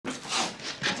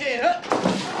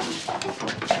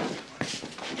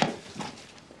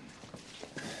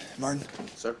Martin.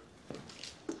 Sir?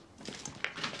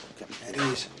 At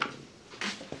ease.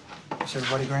 Is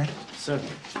everybody grand? Sir.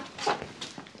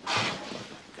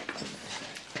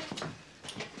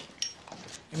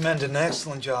 You men did an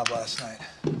excellent job last night.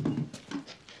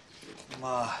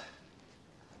 I'm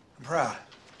proud.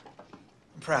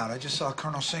 I'm proud. I just saw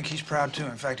Colonel Sink. He's proud, too.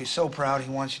 In fact, he's so proud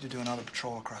he wants you to do another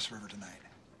patrol across the river tonight.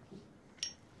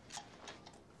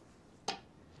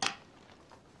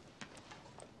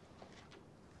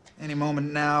 Any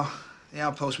moment now, the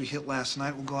outpost we hit last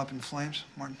night will go up in flames.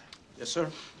 Martin? Yes, sir.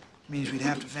 Means we'd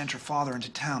have to venture farther into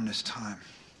town this time.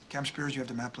 Captain Spears, you have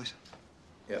the map, please?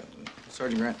 Yeah,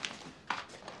 Sergeant Grant.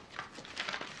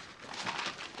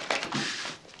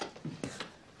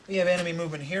 We have enemy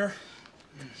movement here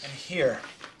and here,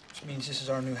 which means this is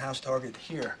our new house target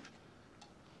here.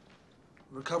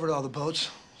 We recovered all the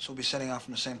boats, so we'll be setting off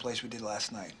from the same place we did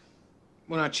last night.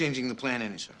 We're not changing the plan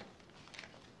any, sir.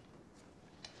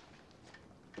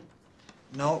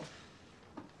 No.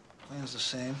 Plan's the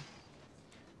same.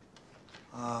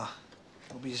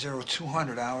 It'll be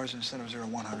 0200 hours instead of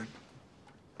 0100.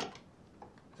 Is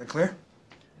that clear?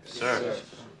 Yes, sir.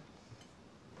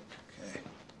 Okay.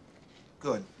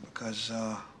 Good, because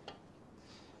I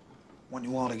want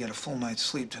you all to get a full night's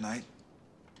sleep tonight.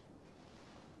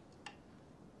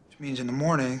 Which means in the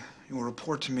morning, you will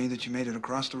report to me that you made it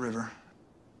across the river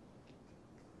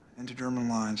into German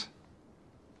lines.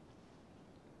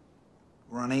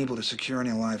 We're unable to secure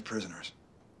any live prisoners.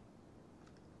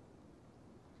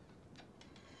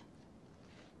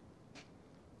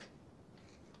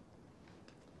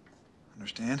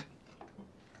 Understand?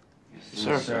 Yes,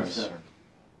 sir. Yes, sir.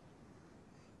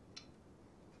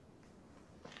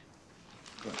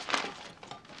 Good.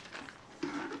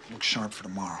 Look sharp for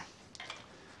tomorrow.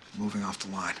 Moving off the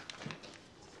line.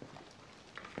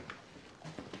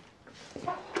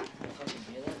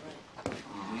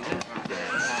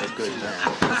 That's good.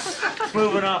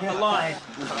 Moving off the line.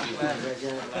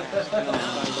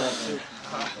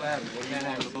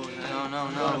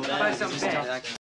 No.